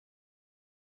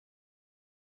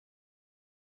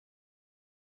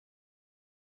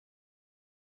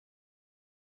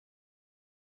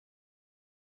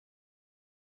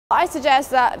I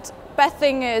suggest that best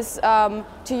thing is to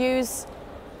use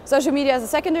social media as a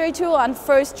secondary tool and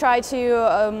first try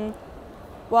to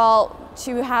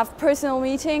to have personal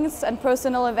meetings and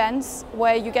personal events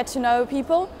where you get to know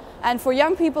people. And for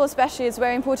young people especially, it's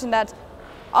very important that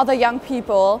other young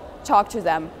people talk to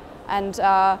them and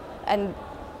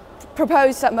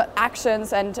propose some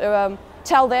actions and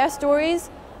tell their stories.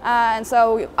 And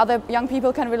so other young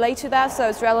people can relate to that, so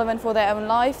it's relevant for their own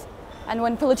life. And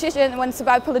when it's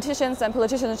about politicians, then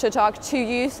politicians should talk to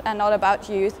youth and not about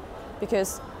youth,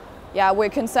 because yeah, we're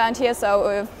concerned here,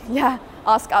 so yeah,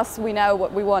 ask us, we know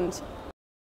what we want.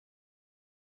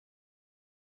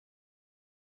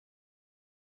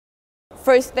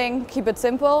 First thing, keep it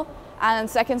simple. And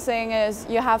second thing is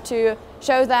you have to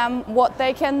show them what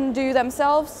they can do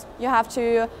themselves. You have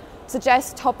to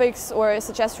suggest topics or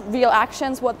suggest real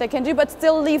actions, what they can do, but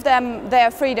still leave them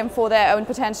their freedom for their own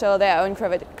potential, their own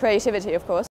creativity, of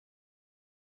course.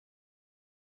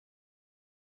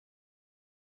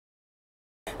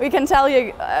 We can tell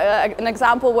you an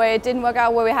example where it didn't work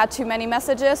out, where we had too many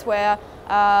messages, where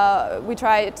we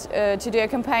tried to do a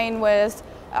campaign with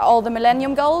all the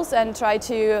Millennium Goals and try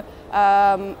to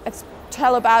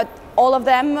tell about all of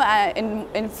them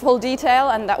in full detail,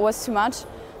 and that was too much.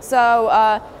 So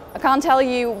I can't tell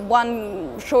you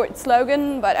one short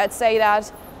slogan, but I'd say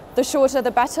that the shorter the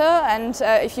better, and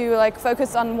if you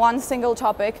focus on one single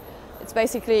topic, it's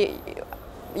basically,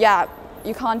 yeah,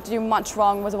 you can't do much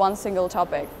wrong with one single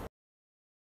topic.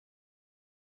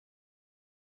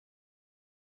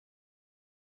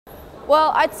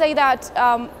 Well, I'd say that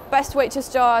best way to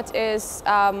start is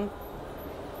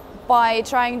by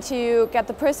trying to get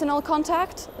the personal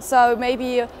contact. So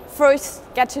maybe first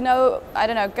get to know, I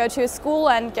don't know, go to a school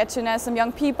and get to know some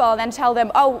young people and then tell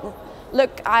them, oh,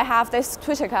 look, I have this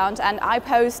Twitter account and I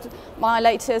post my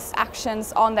latest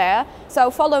actions on there.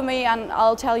 So follow me and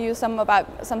I'll tell you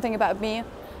something about me.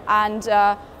 And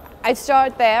I'd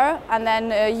start there and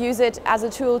then use it as a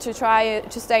tool to try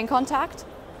to stay in contact.